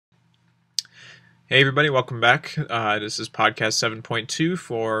Hey everybody, welcome back. This is podcast 7.2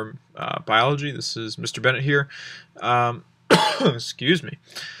 for biology. This is Mr. Bennett here. Excuse me.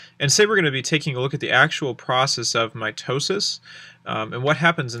 And today we're going to be taking a look at the actual process of mitosis and what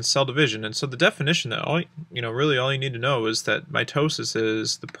happens in cell division. And so the definition that all you need to know is that mitosis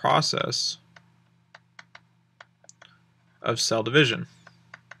is the process of cell division.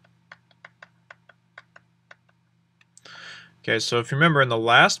 Okay, so if you remember in the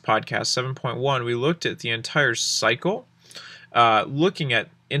last podcast, 7.1, we looked at the entire cycle, looking at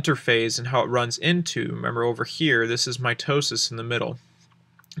interphase and how it runs into, remember over here, this is mitosis in the middle.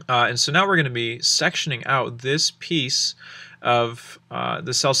 And so now we're going to be sectioning out this piece of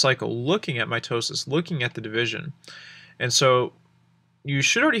the cell cycle, looking at mitosis, looking at the division. And so you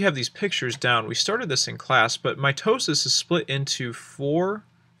should already have these pictures down. We started this in class, but mitosis is split into 4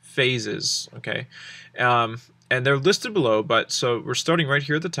 phases, okay? And they're listed below, but so we're starting right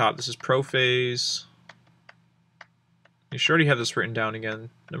here at the top. This is prophase. You should already have this written down again.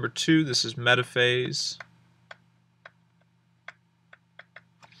 Number 2, this is metaphase.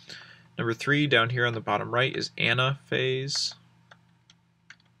 Number 3, down here on the bottom right, is anaphase.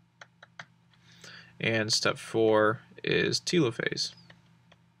 And step 4 is telophase.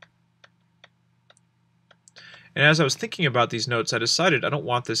 And as I was thinking about these notes, I decided I don't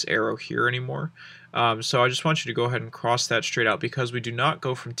want this arrow here anymore. So I just want you to go ahead and cross that straight out because we do not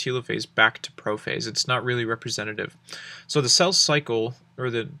go from telophase back to prophase. It's not really representative. So the cell cycle, or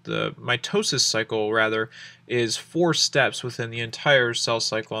the mitosis cycle rather, is 4 steps within the entire cell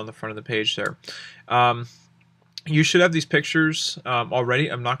cycle on the front of the page there. You should have these pictures already.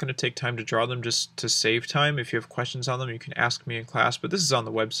 I'm not going to take time to draw them just to save time. If you have questions on them, you can ask me in class, but this is on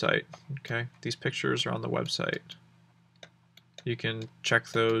the website. Okay, these pictures are on the website. You can check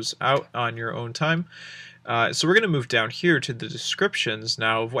those out on your own time. So we're going to move down here to the descriptions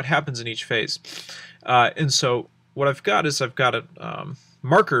now of what happens in each phase. And so what I've got is I've got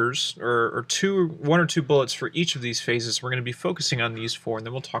markers or 1 or 2 bullets for each of these phases. We're going to be focusing on these 4, and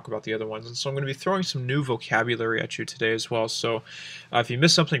then we'll talk about the other ones. And so I'm going to be throwing some new vocabulary at you today as well. So if you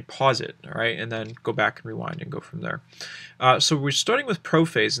miss something, pause it, all right, and then go back and rewind and go from there. So we're starting with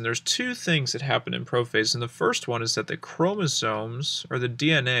prophase, and there's 2 things that happen in prophase. And the first one is that the chromosomes, or the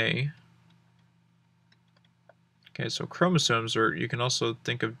DNA, okay, so chromosomes, or you can also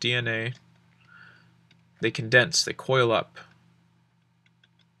think of DNA, they condense, they coil up.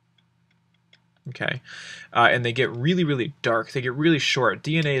 Okay, and they get really, really dark. They get really short.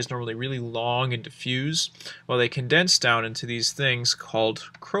 DNA is normally really long and diffuse. Well, they condense down into these things called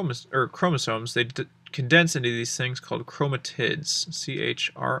chromosomes. They condense into these things called chromatids.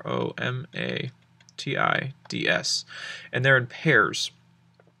 chromatids, and they're in pairs.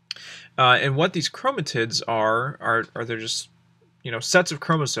 And what these chromatids are they're just sets of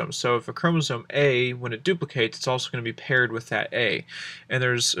chromosomes. So if a chromosome A, when it duplicates, it's also going to be paired with that A. And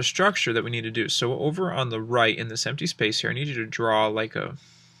there's a structure that we need to do. So over on the right in this empty space here, I need you to draw like an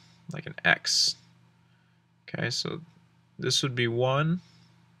X. Okay, so this would be 1.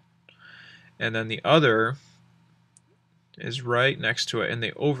 And then the other is right next to it, and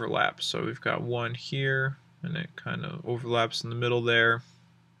they overlap. So we've got 1 here, and it kind of overlaps in the middle there.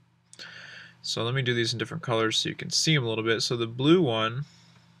 So let me do these in different colors so you can see them a little bit. So the blue one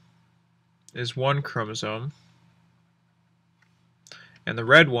is 1 chromosome, and the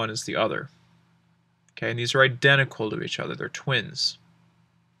red one is the other. Okay, and these are identical to each other. They're twins.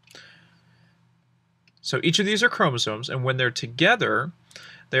 So each of these are chromosomes, and when they're together,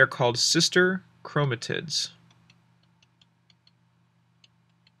 they are called sister chromatids.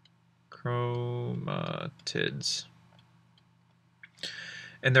 Chromatids.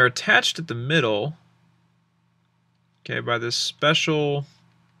 And they're attached at the middle, okay, by this special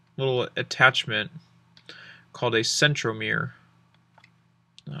little attachment called a centromere.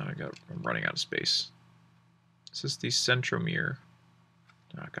 I'm running out of space. This is the centromere.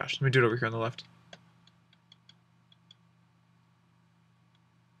 Oh gosh, let me do it over here on the left.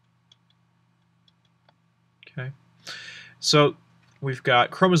 Okay, so we've got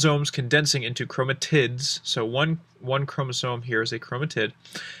chromosomes condensing into chromatids. So one chromosome here is a chromatid.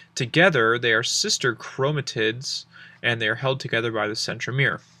 Together, they are sister chromatids, and they are held together by the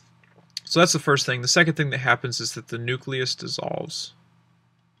centromere. So that's the first thing. The second thing that happens is that the nucleus dissolves.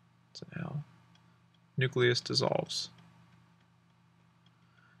 It's an L. Nucleus dissolves.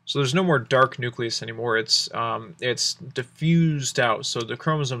 So there's no more dark nucleus anymore. It's diffused out. So the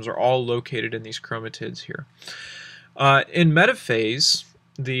chromosomes are all located in these chromatids here. In metaphase,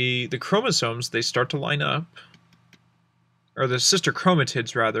 the chromosomes, they start to line up, or the sister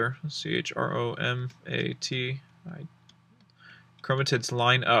chromatids rather, chromati, chromatids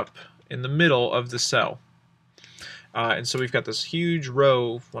line up in the middle of the cell. And so we've got this huge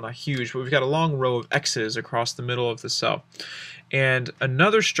row, well not huge, but we've got a long row of X's across the middle of the cell. And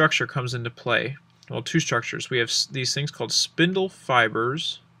another structure comes into play. Well, two structures. We have these things called spindle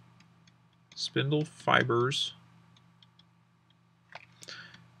fibers. Spindle fibers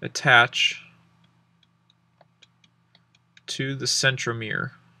attach to the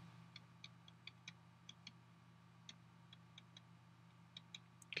centromere.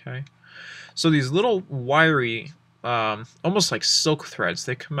 Okay, so these little wiry, almost like silk threads,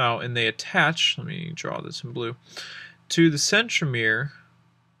 they come out and they attach, let me draw this in blue, to the centromere,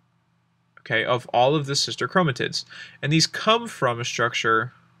 okay, of all of the sister chromatids. And these come from a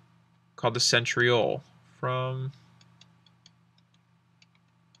structure called the centriole, from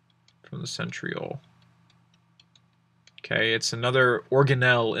the centriole. Okay, it's another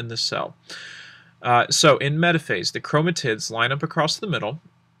organelle in the cell. So in metaphase, the chromatids line up across the middle,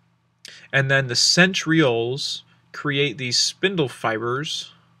 and then the centrioles create these spindle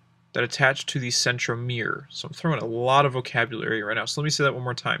fibers that attach to the centromere. So I'm throwing a lot of vocabulary right now. So let me say that one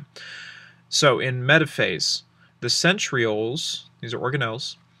more time. So in metaphase, the centrioles, these are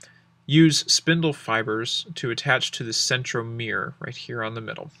organelles, use spindle fibers to attach to the centromere right here on the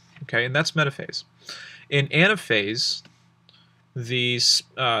middle. Okay, and that's metaphase. In anaphase, the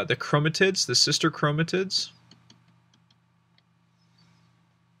chromatids, the sister chromatids,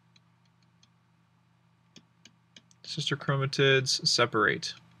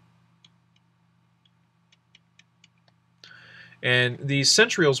 separate. And these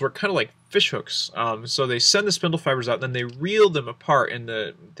centrioles work kind of like fish hooks. So they send the spindle fibers out, then they reel them apart, and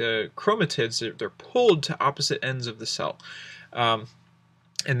the chromatids, they're pulled to opposite ends of the cell.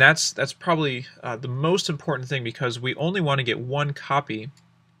 And that's probably the most important thing, because we only want to get one copy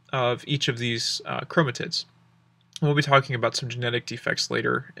of each of these chromatids. We'll be talking about some genetic defects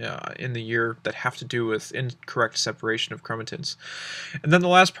later in the year that have to do with incorrect separation of chromatids. And then the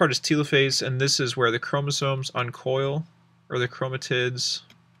last part is telophase, and this is where the chromosomes uncoil, or the chromatids,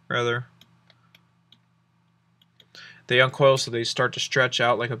 rather. They uncoil, so they start to stretch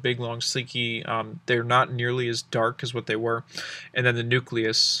out like a big, long, sleeky. They're not nearly as dark as what they were. And then the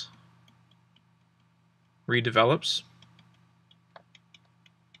nucleus redevelops.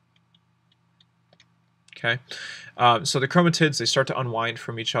 Okay, so the chromatids, they start to unwind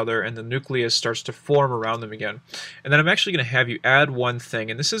from each other, and the nucleus starts to form around them again. And then I'm actually going to have you add one thing,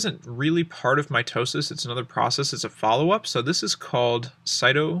 and this isn't really part of mitosis, it's another process, it's a follow-up. So this is called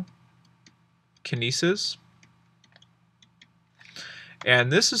cytokinesis.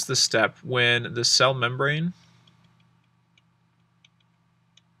 And this is the step when the cell membrane,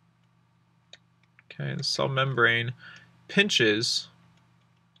 okay, the cell membrane pinches,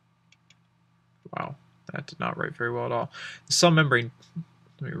 wow, that did not write very well at all. The cell membrane,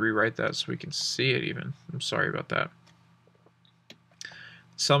 let me rewrite that so we can see it even. I'm sorry about that. The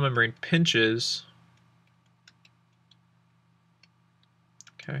cell membrane pinches,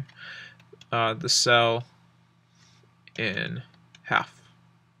 okay, the cell in half.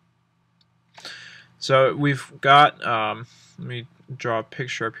 So we've got, let me draw a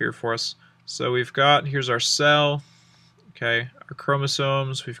picture up here for us. So we've got, here's our cell, okay, our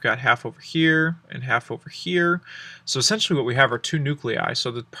chromosomes, we've got half over here and half over here. So essentially what we have are two nuclei.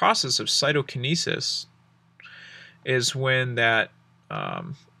 So the process of cytokinesis is when that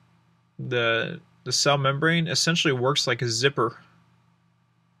the cell membrane essentially works like a zipper.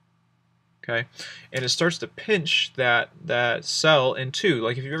 Okay, and it starts to pinch that cell in two.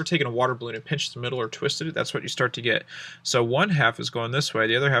 Like if you've ever taken a water balloon and pinched the middle or twisted it, that's what you start to get. So one half is going this way,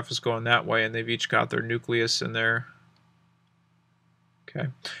 the other half is going that way, and they've each got their nucleus in there. Okay,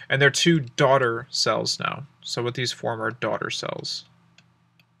 and they're two daughter cells now. So what these form are daughter cells.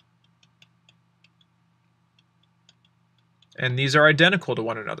 And these are identical to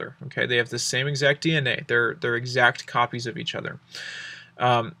one another. Okay, they have the same exact DNA. They're exact copies of each other.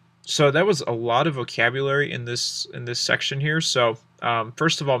 So that was a lot of vocabulary in this section here. So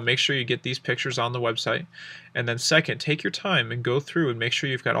first of all, make sure you get these pictures on the website, and then second, take your time and go through and make sure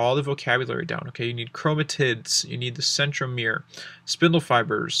you've got all the vocabulary down. Okay, you need chromatids, you need the centromere, spindle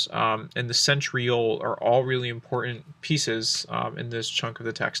fibers, and the centriole are all really important pieces in this chunk of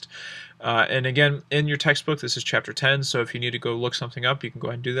the text. And again, in your textbook, this is chapter 10. So if you need to go look something up, you can go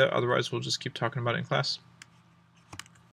ahead and do that. Otherwise, we'll just keep talking about it in class.